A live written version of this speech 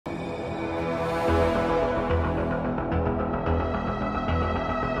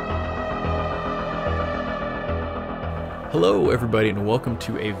Hello everybody and welcome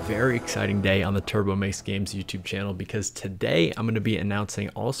to a very exciting day on the Turbo Makes Games YouTube channel, because today I'm going to be announcing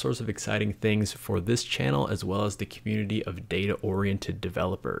all sorts of exciting things for this channel as well as the community of data-oriented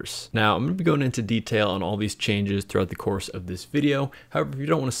developers. Now I'm going to be going into detail on all these changes throughout the course of this video. However, if you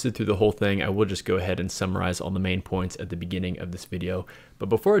don't want to sit through the whole thing, I will just go ahead and summarize all the main points at the beginning of this video. But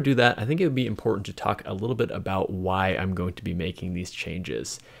before I do that, I think it would be important to talk a little bit about why I'm going to be making these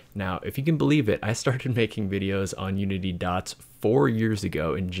changes. Now, if you can believe it, I started making videos on Unity Dots 4 years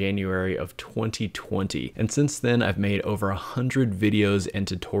ago in January of 2020. And since then, I've made over 100 videos and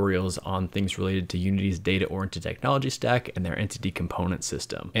tutorials on things related to Unity's data-oriented technology stack and their entity component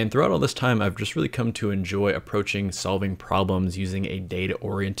system. And throughout all this time, I've just really come to enjoy approaching solving problems using a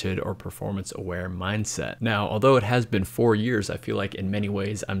data-oriented or performance-aware mindset. Now, although it has been 4 years, I feel like in many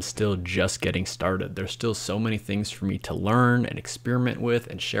ways, I'm still just getting started. There's still so many things for me to learn and experiment with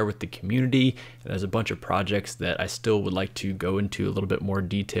and share with the community. And there's a bunch of projects that I still would like to go into a little bit more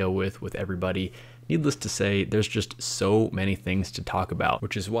detail with everybody. Needless to say, there's just so many things to talk about,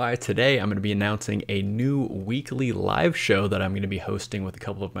 which is why today I'm going to be announcing a new weekly live show that I'm going to be hosting with a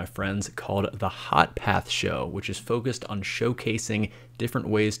couple of my friends called the Hot Path Show, which is focused on showcasing different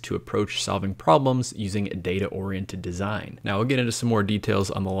ways to approach solving problems using data-oriented design. Now, I'll get into some more details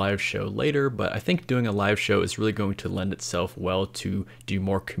on the live show later, but I think doing a live show is really going to lend itself well to do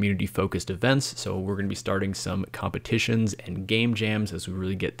more community-focused events. So we're going to be starting some competitions and game jams as we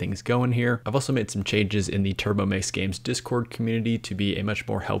really get things going here. I've also made some changes in the Turbo Makes Games Discord community to be a much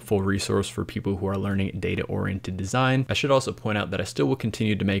more helpful resource for people who are learning data-oriented design. I should also point out that I still will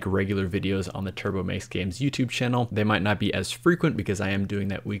continue to make regular videos on the Turbo Makes Games YouTube channel. They might not be as frequent because I am doing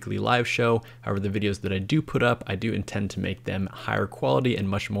that weekly live show. However, the videos that I do put up, I do intend to make them higher quality and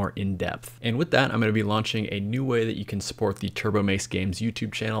much more in-depth. And with that, I'm going to be launching a new way that you can support the Turbo Makes Games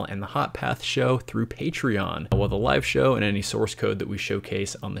YouTube channel and the Hot Path show through Patreon. While the live show and any source code that we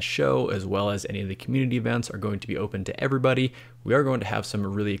showcase on the show, as well as any of the community events, are going to be open to everybody, we are going to have some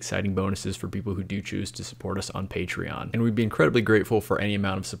really exciting bonuses for people who do choose to support us on Patreon. And we'd be incredibly grateful for any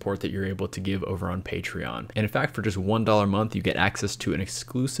amount of support that you're able to give over on Patreon. And in fact, for just $1 a month, you get access to an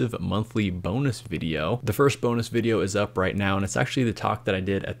exclusive monthly bonus video. The first bonus video is up right now, and it's actually the talk that I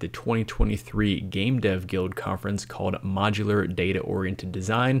did at the 2023 Game Dev Guild conference called Modular Data-Oriented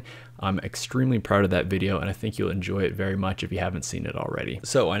Design. I'm extremely proud of that video, and I think you'll enjoy it very much if you haven't seen it already.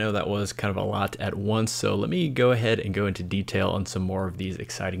 So I know that was kind of a lot at once, so let me go ahead and go into detail on some more of these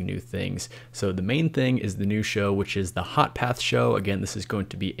exciting new things. So the main thing is the new show, which is the Hot Path Show. Again, this is going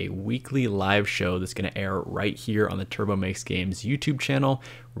to be a weekly live show that's going to air right here on the Turbo Makes Games YouTube channel.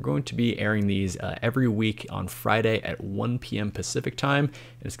 We're going to be airing these every week on Friday at 1 p.m. Pacific time.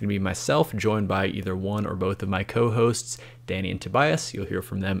 And it's going to be myself joined by either one or both of my co-hosts, Danny and Tobias. You'll hear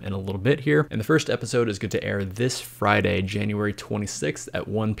from them in a little bit here. And the first episode is going to air this Friday, January 26th at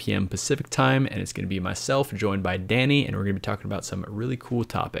 1 p.m. Pacific time. And it's going to be myself joined by Danny, and we're going to be talking about some really cool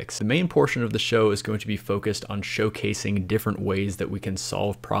topics. The main portion of the show is going to be focused on showcasing different ways that we can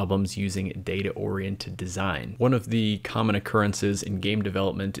solve problems using data-oriented design. One of the common occurrences in game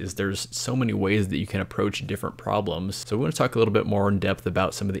development is there's so many ways that you can approach different problems. So we want to talk a little bit more in depth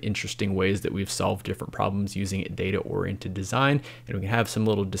about some of the interesting ways that we've solved different problems using data-oriented design, and we can have some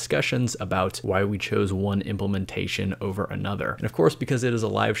little discussions about why we chose one implementation over another. And of course, because it is a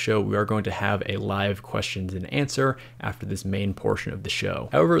live show, we are going to have a live questions and answer after this main portion of the show.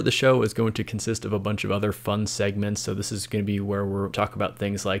 However, the show is going to consist of a bunch of other fun segments. So this is going to be where we'll talk about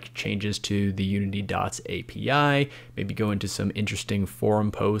things like changes to the Unity Dots API, maybe go into some interesting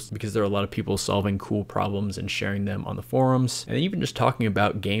forum posts because there are a lot of people solving cool problems and sharing them on the forums, and even just talking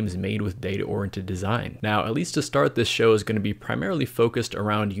about games made with data-oriented design. Now, at least to start, this show is going to be primarily focused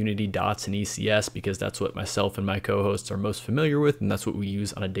around Unity Dots and ECS because that's what myself and my co-hosts are most familiar with, and that's what we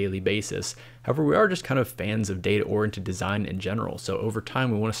use on a daily basis. However, we are just kind of fans of data-oriented design in general. So over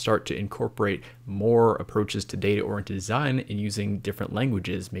time, we want to start to incorporate more approaches to data-oriented design in using different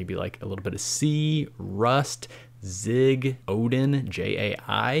languages, maybe like a little bit of C, Rust, Zig, Odin,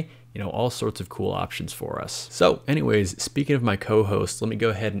 JAI, all sorts of cool options for us. So anyways, speaking of my co-hosts, let me go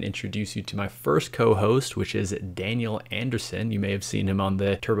ahead and introduce you to my first co-host, which is Daniel Andersen. You may have seen him on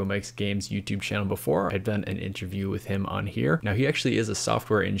the Turbo Makes Games YouTube channel before. I've done an interview with him on here. Now, he actually is a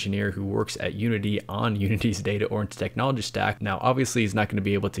software engineer who works at Unity on Unity's data-oriented technology stack. Now, obviously, he's not going to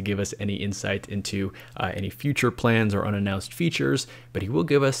be able to give us any insight into any future plans or unannounced features, but he will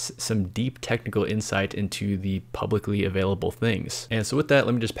give us some deep technical insight into the publicly available things. And so with that,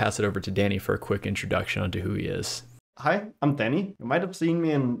 let me just pass it over to Danny for a quick introduction onto who he is. Hi, I'm Danny. You might have seen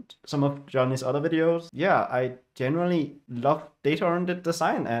me in some of Johnny's other videos. Yeah, I generally love data-oriented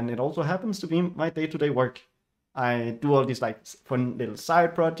design, and it also happens to be my day-to-day work. I do all these like fun little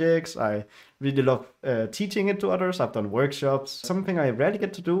side projects. I really love teaching it to others. I've done workshops. Something I rarely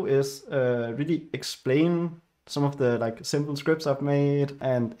get to do is really explain some of the like simple scripts I've made,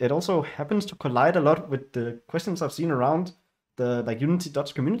 and it also happens to collide a lot with the questions I've seen around the like Unity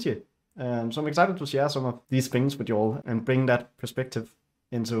Dutch community. So I'm excited to share some of these things with you all and bring that perspective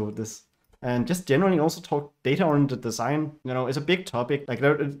into this. And just generally also talk data-oriented design. You know, it's a big topic. Like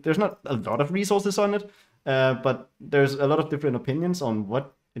there's not a lot of resources on it, but there's a lot of different opinions on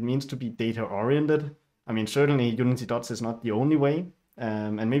what it means to be data-oriented. I mean, certainly Unity Dots is not the only way.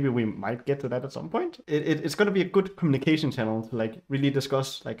 And maybe we might get to that at some point. It's going to be a good communication channel to like really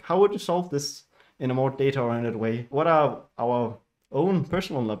discuss like how would you solve this in a more data-oriented way? What are our own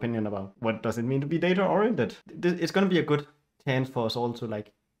personal opinion about what does it mean to be data-oriented? It's going to be a good chance for us all to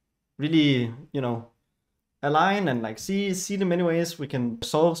like really, you know, align and like see the many ways we can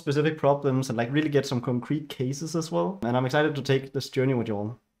solve specific problems and like really get some concrete cases as well. And I'm excited to take this journey with you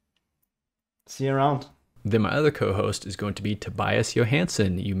all. See you around. Then my other co-host is going to be Tobias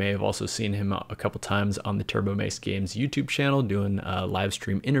Johansson. You may have also seen him a couple times on the Turbo Mace Games YouTube channel doing a live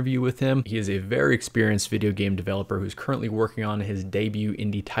stream interview with him. He is a very experienced video game developer who's currently working on his debut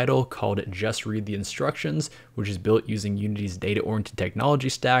indie title called Just Read the Instructions, which is built using Unity's data-oriented technology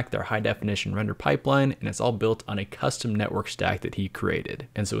stack, their high-definition render pipeline, and it's all built on a custom network stack that he created.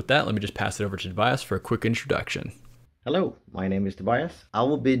 And so with that, let me just pass it over to Tobias for a quick introduction. Hello, my name is Tobias. I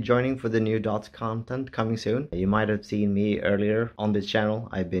will be joining for the new Dots content coming soon. You might have seen me earlier on this channel.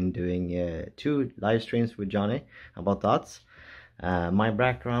 I've been doing 2 live streams with Johnny about Dots. My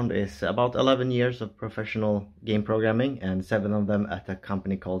background is about 11 years of professional game programming and 7 of them at a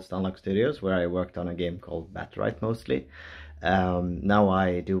company called Stunlock Studios, where I worked on a game called Batright mostly. Now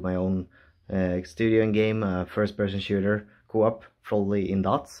I do my own studio and game, first-person shooter, co-op, fully in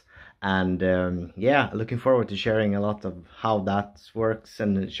Dots. And yeah, looking forward to sharing a lot of how that works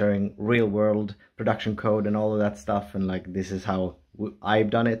and sharing real world production code and all of that stuff, and like this is how I've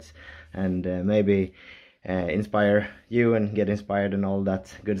done it, and maybe inspire you and get inspired and all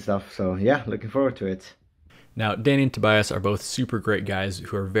that good stuff. So yeah, looking forward to it. Now, Danny and Tobias are both super great guys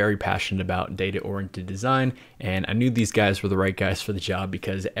who are very passionate about data-oriented design, and I knew these guys were the right guys for the job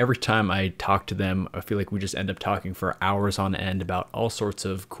because every time I talk to them, I feel like we just end up talking for hours on end about all sorts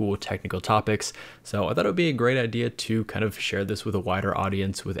of cool technical topics. So I thought it would be a great idea to kind of share this with a wider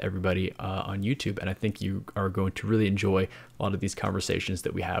audience, with everybody on YouTube, and I think you are going to really enjoy a lot of these conversations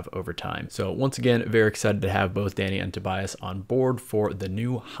that we have over time. So once again, very excited to have both Danny and Tobias on board for the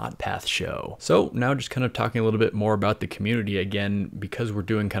new Hot Path show. So now just kind of talking a little bit more about the community again, because we're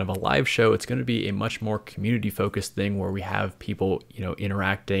doing kind of a live show, it's going to be a much more community focused thing where we have people, you know,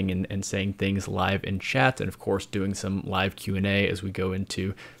 interacting and saying things live in chat, and of course doing some live Q&A as we go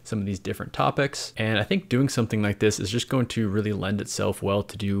into some of these different topics. And I think doing something like this is just going to really lend itself well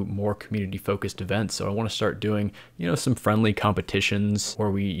to do more community focused events. So I want to start doing, you know, some friendly competitions where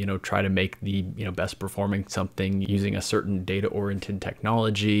we, you know, try to make the, you know, best performing something using a certain data oriented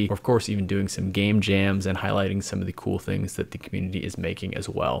technology, or of course even doing some game jams and highlighting some of the cool things that the community is making as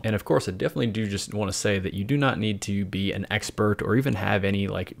well. And of course, I definitely do just want to say that you do not need to be an expert or even have any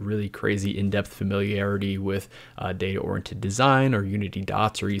like really crazy in-depth familiarity with data oriented design or Unity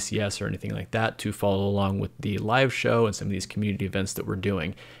Dots or ECS or anything like that to follow along with the live show and some of these community events that we're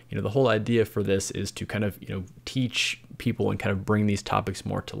doing. You know, the whole idea for this is to kind of, you know, teach people and kind of bring these topics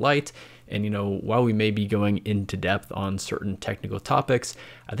more to light. And, you know, while we may be going into depth on certain technical topics,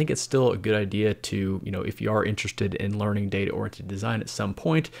 I think it's still a good idea to, you know, if you are interested in learning data-oriented design at some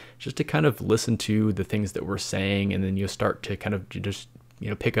point, just to kind of listen to the things that we're saying, and then you'll start to kind of just, you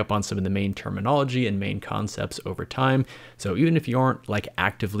know, pick up on some of the main terminology and main concepts over time. So even if you aren't like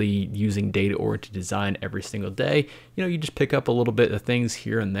actively using data-oriented design every single day, you know, you just pick up a little bit of things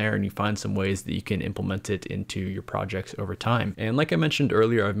here and there, and you find some ways that you can implement it into your projects over time. And like I mentioned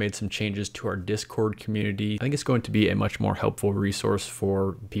earlier, I've made some changes to our Discord community. I think it's going to be a much more helpful resource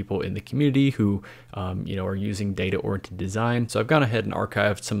for people in the community who, you know, are using data-oriented design. So I've gone ahead and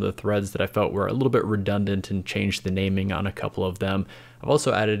archived some of the threads that I felt were a little bit redundant and changed the naming on a couple of them. I've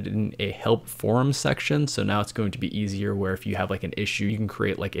also added in a help forum section, so now it's going to be easier where if you have like an issue, you can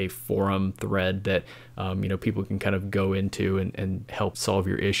create like a forum thread that you know, people can kind of go into and help solve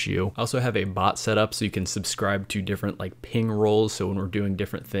your issue. I also have a bot set up so you can subscribe to different like ping roles, so when we're doing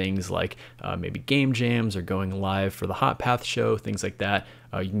different things like maybe game jams or going live for the Hot Path show, things like that,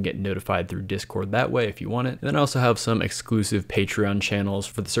 You can get notified through Discord that way if you want it. And then I also have some exclusive Patreon channels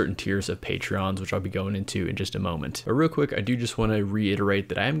for the certain tiers of Patreons, which I'll be going into in just a moment. But real quick, I do just want to reiterate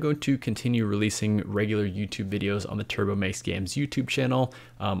that I am going to continue releasing regular YouTube videos on the Turbo Makes Games YouTube channel,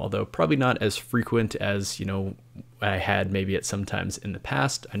 although probably not as frequent as, you know, I had maybe at some times in the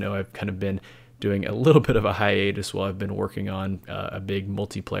past. I know I've kind of been doing a little bit of a hiatus while I've been working on a big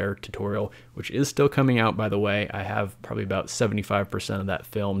multiplayer tutorial, which is still coming out, by the way. I have probably about 75% of that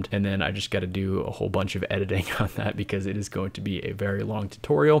filmed, and then I just got to do a whole bunch of editing on that because it is going to be a very long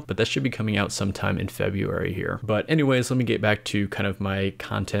tutorial, but that should be coming out sometime in February here. But anyways, let me get back to kind of my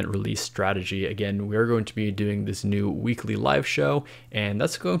content release strategy. Again, we're going to be doing this new weekly live show, and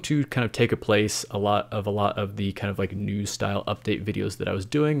that's going to kind of take a place a lot of the kind of like news style update videos that I was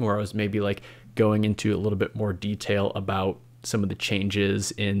doing, where I was maybe like going into a little bit more detail about some of the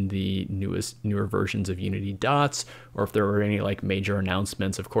changes in the newer versions of Unity Dots, or if there were any like major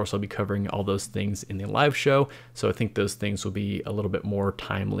announcements. Of course, I'll be covering all those things in the live show, so I think those things will be a little bit more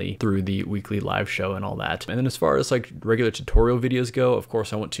timely through the weekly live show and all that. And then as far as like regular tutorial videos go, of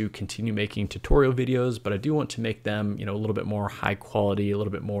course I want to continue making tutorial videos, but I do want to make them, you know, a little bit more high quality, a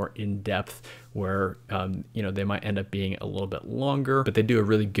little bit more in depth, where you know, they might end up being a little bit longer, but they do a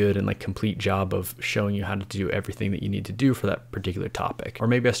really good and like complete job of showing you how to do everything that you need to do for that particular topic. Or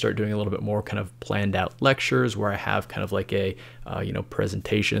maybe I start doing a little bit more kind of planned out lectures where I have kind of like a you know,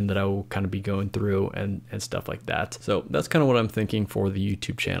 presentation that I will kind of be going through and stuff like that. So that's kind of what I'm thinking for the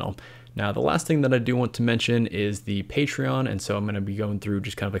YouTube channel. Now, the last thing that I do want to mention is the Patreon, and so I'm going to be going through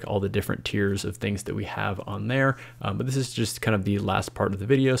just kind of like all the different tiers of things that we have on there, but this is just kind of the last part of the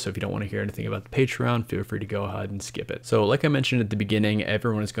video, so if you don't want to hear anything about the Patreon, feel free to go ahead and skip it. So like I mentioned at the beginning,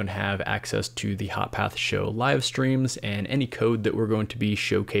 everyone is going to have access to the Hot Path Show live streams, and any code that we're going to be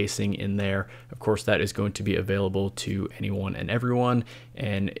showcasing in there, of course, that is going to be available to anyone and everyone.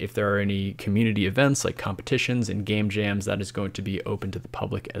 And if there are any community events like competitions and game jams, that is going to be open to the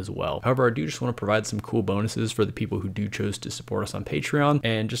public as well. However, I do just want to provide some cool bonuses for the people who do choose to support us on Patreon,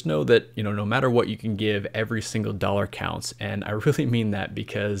 and just know that, you know, no matter what you can give, every single dollar counts. And I really mean that,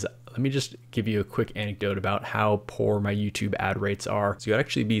 because let me just give you a quick anecdote about how poor my YouTube ad rates are. So you'd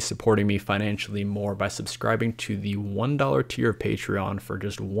actually be supporting me financially more by subscribing to the $1 tier of Patreon for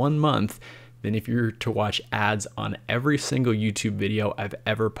just 1 month than if you were to watch ads on every single YouTube video I've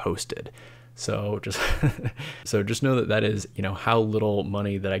ever posted. So just know that that is, you know, how little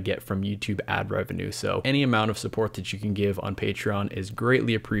money that I get from YouTube ad revenue. So any amount of support that you can give on Patreon is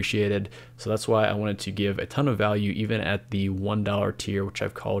greatly appreciated. So that's why I wanted to give a ton of value even at the $1 tier, which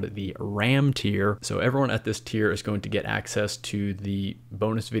I've called the RAM tier. So everyone at this tier is going to get access to the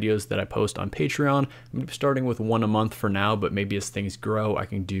bonus videos that I post on Patreon. I'm going to be starting with 1 a month for now, but maybe as things grow, I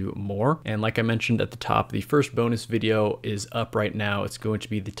can do more. And like I mentioned at the top, the first bonus video is up right now. It's going to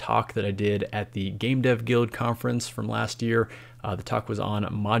be the talk that I did at the Game Dev Guild conference from last year. The talk was on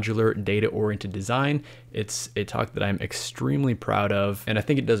modular data-oriented design. It's a talk that I'm extremely proud of, and I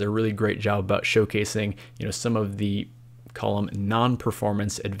think it does a really great job about showcasing, you know, some of the call them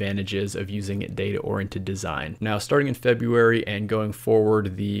non-performance advantages of using data-oriented design. Now, starting in February and going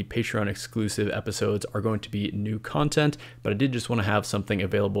forward, the Patreon exclusive episodes are going to be new content, but I did just want to have something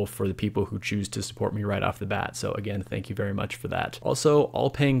available for the people who choose to support me right off the bat. So again, thank you very much for that. Also, all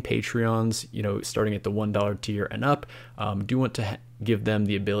paying Patreons, you know, starting at the $1 tier and up, do want to give them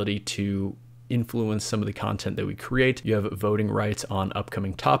the ability to influence some of the content that we create. You have voting rights on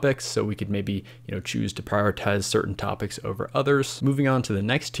upcoming topics, so we could maybe, you know, choose to prioritize certain topics over others. Moving on to the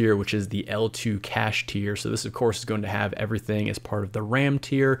next tier, which is the L2 cash tier. So this of course is going to have everything as part of the RAM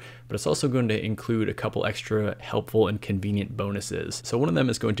tier, but it's also going to include a couple extra helpful and convenient bonuses. So one of them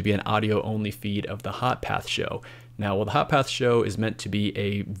is going to be an audio only feed of the Hot Path Show. Now, while the Hot Path Show is meant to be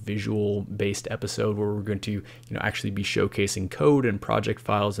a visual-based episode where we're going to, you know, actually be showcasing code and project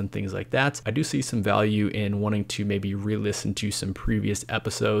files and things like that, I do see some value in wanting to maybe re-listen to some previous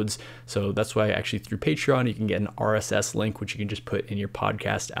episodes. So that's why actually through Patreon, you can get an RSS link, which you can just put in your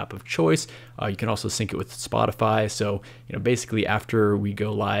podcast app of choice. You can also sync it with Spotify. So, you know, basically after we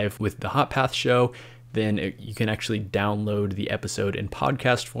go live with the Hot Path Show, then you can actually download the episode in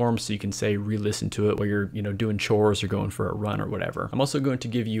podcast form, so you can say re-listen to it while you're, you know, doing chores or going for a run or whatever. I'm also going to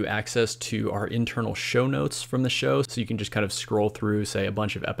give you access to our internal show notes from the show, so you can just kind of scroll through, say, a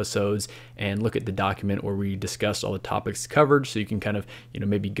bunch of episodes and look at the document where we discussed all the topics covered, so you can kind of, you know,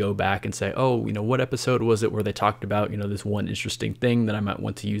 maybe go back and say, oh, you know, what episode was it where they talked about, you know, this one interesting thing that I might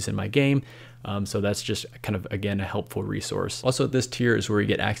want to use in my game. So that's just kind of, again, a helpful resource. Also, this tier is where you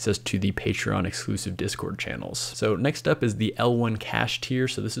get access to the Patreon exclusive Discord channels. So next up is the L1 Cash tier.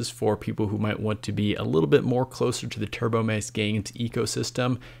 So this is for people who might want to be a little bit more closer to the TurboMace games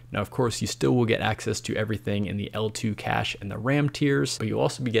ecosystem. Now, of course, you still will get access to everything in the L2 Cash and the RAM tiers, but you'll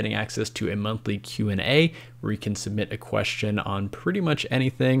also be getting access to a monthly Q&A where you can submit a question on pretty much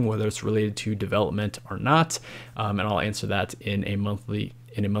anything, whether it's related to development or not, and I'll answer that in a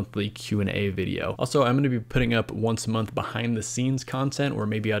monthly Q&A video. Also, I'm going to be putting up once a month behind the scenes content where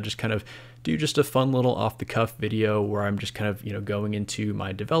maybe I'll just kind of do just a fun little off the cuff video where I'm just kind of, going into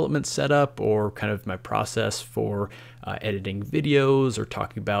my development setup or kind of my process for editing videos, or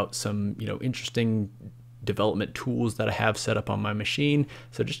talking about some, interesting development tools that I have set up on my machine.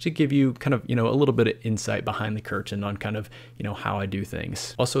 So just to give you kind of, a little bit of insight behind the curtain on kind of, how I do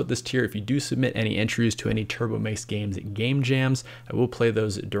things. Also at this tier, if you do submit any entries to any TurboMace Games game jams, I will play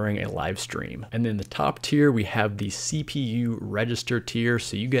those during a live stream. And then the top tier, we have the CPU register tier.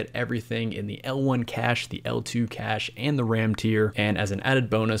 So you get everything in the L1 Cache, the L2 Cache, and the RAM tier. And as an added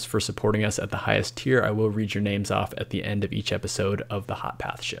bonus for supporting us at the highest tier, I will read your names off at the end of each episode of the Hot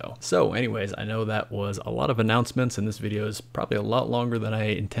Path Show. So anyways, I know that was a lot of announcements, and this video is probably a lot longer than I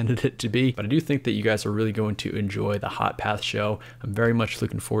intended it to be, but I do think that you guys are really going to enjoy the Hot Path Show. I'm very much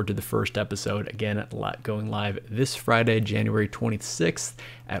looking forward to the first episode, again, going live this Friday, January 26th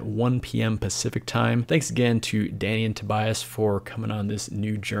at 1 p.m. Pacific time. Thanks again to Danny and Tobias for coming on this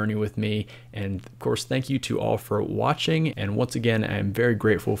new journey with me. And of course, thank you to all for watching. And once again, I am very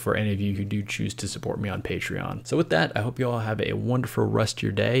grateful for any of you who do choose to support me on Patreon. So with that, I hope you all have a wonderful rest of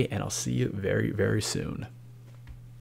your day, and I'll see you very, very soon.